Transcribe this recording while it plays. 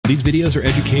These videos are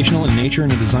educational in nature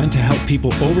and are designed to help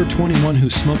people over 21 who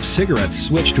smoke cigarettes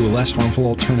switch to a less harmful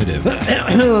alternative.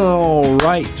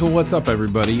 Alright, well, what's up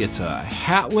everybody? It's a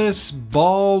hatless,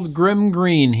 bald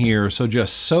GrimmGreen here, so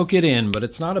just soak it in. But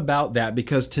it's not about that,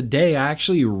 because today I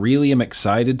actually really am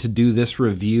excited to do this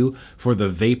review for the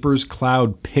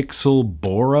VaperzCloud Pixel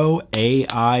Boro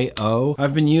AIO.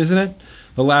 I've been using it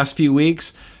the last few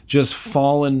weeks, just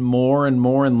fallen more and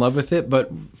more in love with it,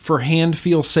 but for hand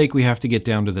feel's sake, we have to get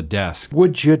down to the desk.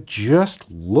 Would you just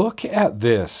look at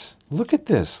this? Look at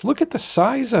this. Look at the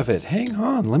size of it. Hang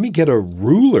on, let me get a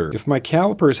ruler. If my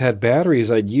calipers had batteries,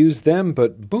 I'd use them,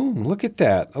 but boom, look at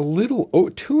that. A little,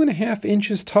 2.5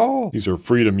 inches tall. These are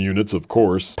freedom units, of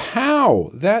course. Pow!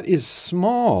 That is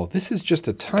small. This is just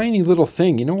a tiny little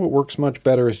thing. You know what works much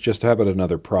better is just to have it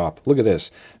another prop. Look at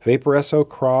this. VaperzCloud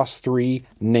Cross 3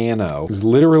 Nano. It's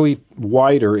literally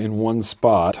wider in one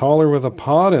spot, taller with a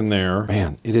pod in there.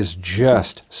 Man, it is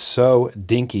just so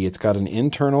dinky. It's got an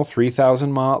internal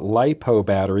 3000 mAh LiPo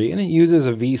battery, and it uses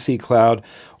a VaperzCloud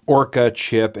Orca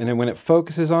chip, and then when it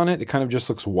focuses on it, it kind of just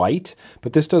looks white,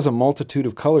 but this does a multitude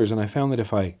of colors, and I found that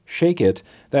if I shake it,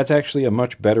 that's actually a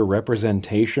much better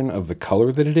representation of the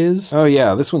color that it is. Oh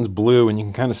yeah, this one's blue, and you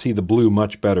can kind of see the blue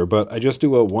much better, but I just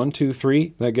do a 1, 2,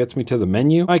 3, that gets me to the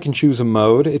menu. I can choose a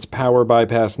mode. It's power,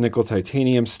 bypass, nickel,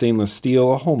 titanium, stainless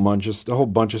steel, a whole bunch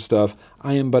of stuff.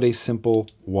 I am but a simple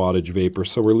wattage vapor,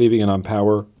 so we're leaving it on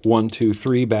power. 1, 2,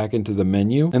 3, back into the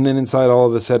menu. And then inside all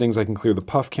of the settings, I can clear the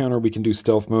puff counter, we can do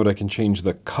stealth mode, I can change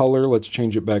the color, let's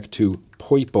change it back to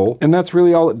purple. And that's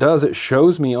really all it does. It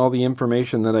shows me all the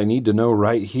information that I need to know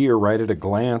right here, right at a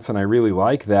glance, and I really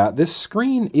like that. This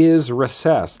screen is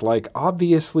recessed. Like,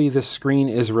 obviously this screen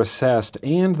is recessed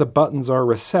and the buttons are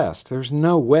recessed. There's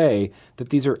no way that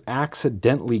these are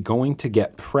accidentally going to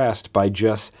get pressed by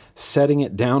just setting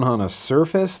it down on a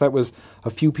surface. That was a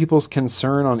few people's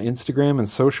concern on Instagram and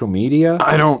social media.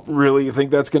 I don't really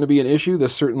think that's going to be an issue.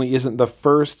 This certainly isn't the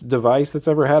first device that's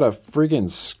ever had a friggin'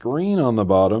 screen on the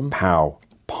bottom. Pow.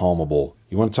 Palmable.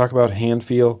 You want to talk about hand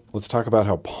feel? Let's talk about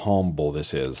how palmable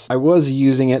this is. I was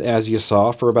using it, as you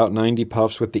saw, for about 90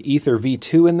 puffs with the Ether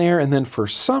V2 in there, and then for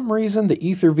some reason the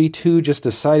Ether V2 just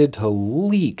decided to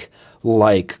leak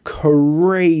like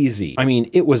crazy. I mean,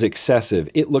 it was excessive.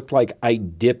 It looked like I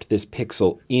dipped this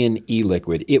Pixel in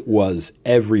e-liquid. It was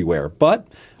everywhere, but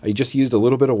I just used a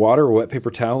little bit of water or wet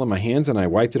paper towel in my hands, and I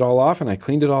wiped it all off, and I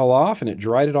cleaned it all off, and it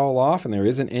dried it all off, and there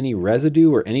isn't any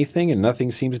residue or anything, and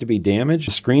nothing seems to be damaged.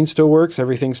 The screen still works,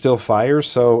 everything still fires,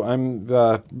 so I'm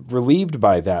relieved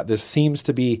by that. This seems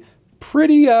to be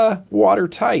pretty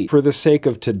watertight. For the sake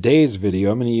of today's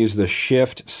video, I'm going to use the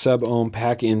Shift sub-ohm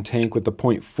pack-in tank with the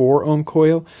 0.4 ohm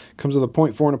coil. Comes with a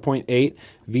 0.4 and a 0.8.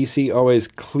 VC always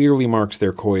clearly marks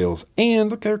their coils.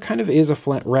 And look, there kind of is a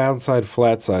flat, round side,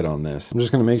 flat side on this. I'm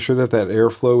just going to make sure that that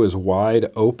airflow is wide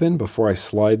open before I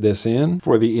slide this in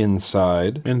for the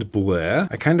inside. And bleh.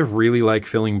 I kind of really like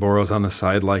filling Boros on the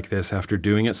side like this after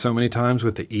doing it so many times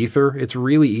with the ether. It's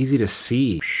really easy to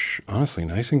see. Honestly,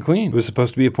 nice and clean. It was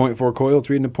supposed to be a 0.4 coil, it's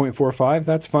reading a 0.45.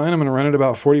 That's fine. I'm going to run it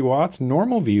about 40 watts.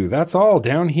 Normal view. That's all.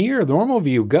 Down here, normal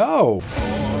view. Go.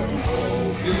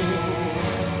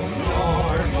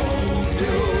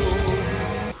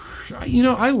 You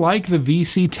know, I like the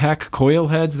VC Tech coil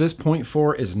heads. This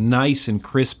 0.4 is nice and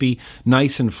crispy,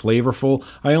 nice and flavorful.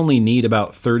 I only need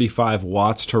about 35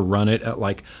 watts to run it at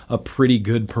like a pretty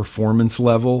good performance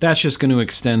level. That's just going to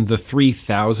extend the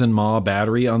 3000 mAh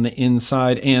battery on the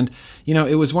inside. And, you know,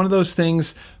 it was one of those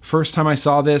things, first time I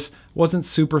saw this, wasn't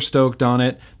super stoked on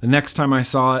it. The next time I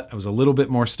saw it, I was a little bit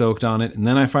more stoked on it. And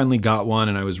then I finally got one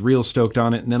and I was real stoked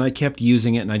on it. And then I kept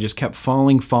using it and I just kept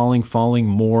falling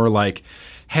more like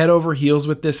head over heels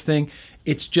with this thing.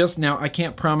 It's just, now I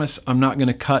can't promise I'm not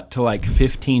gonna cut to like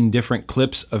 15 different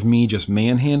clips of me just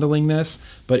manhandling this,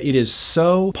 but it is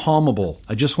so palmable.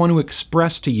 I just want to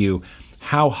express to you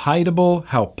how hideable,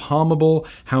 how palmable,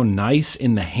 how nice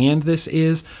in the hand this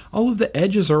is. All of the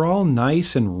edges are all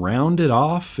nice and rounded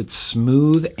off. It's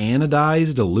smooth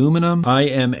anodized aluminum. I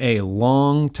am a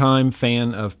long time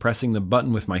fan of pressing the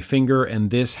button with my finger, and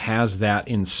this has that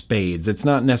in spades. It's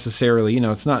not necessarily, you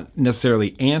know, it's not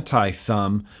necessarily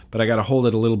anti-thumb, but I gotta hold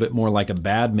it a little bit more like a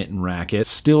badminton racket.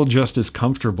 Still just as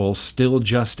comfortable, still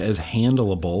just as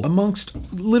handleable. Amongst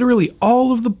literally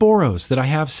all of the Boros that I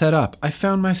have set up, I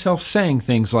found myself saying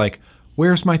things like,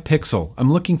 where's my Pixel?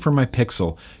 I'm looking for my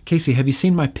Pixel. Casey, have you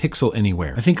seen my Pixel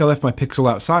anywhere? I think I left my Pixel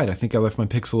outside. I think I left my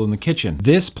Pixel in the kitchen.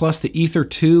 This plus the Ether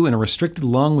 2 and a restricted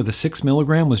lung with a 6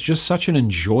 milligram was just such an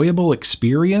enjoyable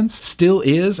experience. Still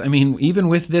is. I mean, even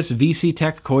with this VC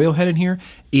Tech coil head in here,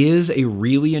 is a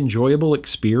really enjoyable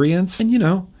experience. And you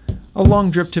know, A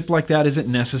long drip tip like that isn't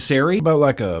necessary, but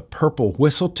like a purple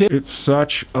whistle tip, it's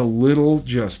such a little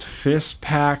just fist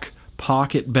pack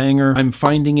pocket banger. I'm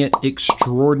finding it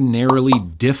extraordinarily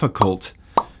difficult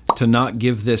to not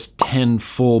give this 10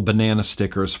 full banana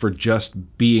stickers for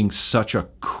just being such a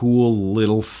cool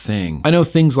little thing. I know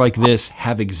things like this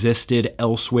have existed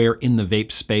elsewhere in the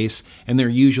vape space, and they're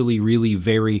usually really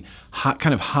very hot,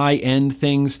 kind of high-end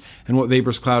things, and what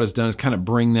VaperzCloud has done is kind of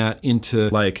bring that into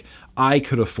like, I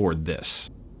could afford this.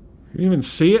 You even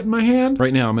see it in my hand?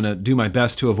 Right now, I'm gonna do my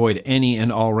best to avoid any and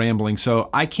all rambling, so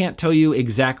I can't tell you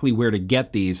exactly where to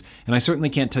get these, and I certainly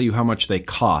can't tell you how much they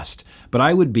cost, but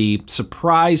I would be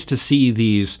surprised to see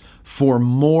these for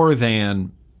more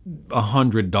than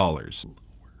 $100.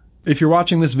 If you're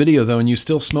watching this video though and you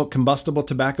still smoke combustible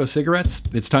tobacco cigarettes,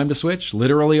 it's time to switch.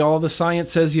 Literally all the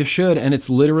science says you should, and it's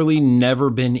literally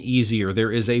never been easier.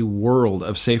 There is a world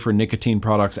of safer nicotine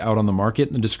products out on the market.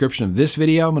 In the description of this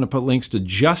video, I'm gonna put links to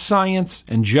just science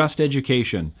and just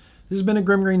education. This has been a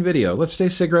GrimmGreen video. Let's stay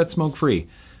cigarette smoke free.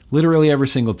 Literally every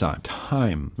single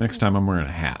time. Next time I'm wearing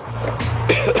a hat.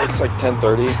 It's like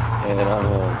 10:30 and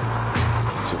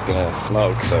I'm just gonna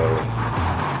smoke, so.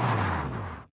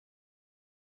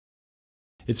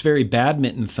 It's very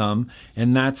badminton thumb,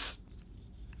 and that's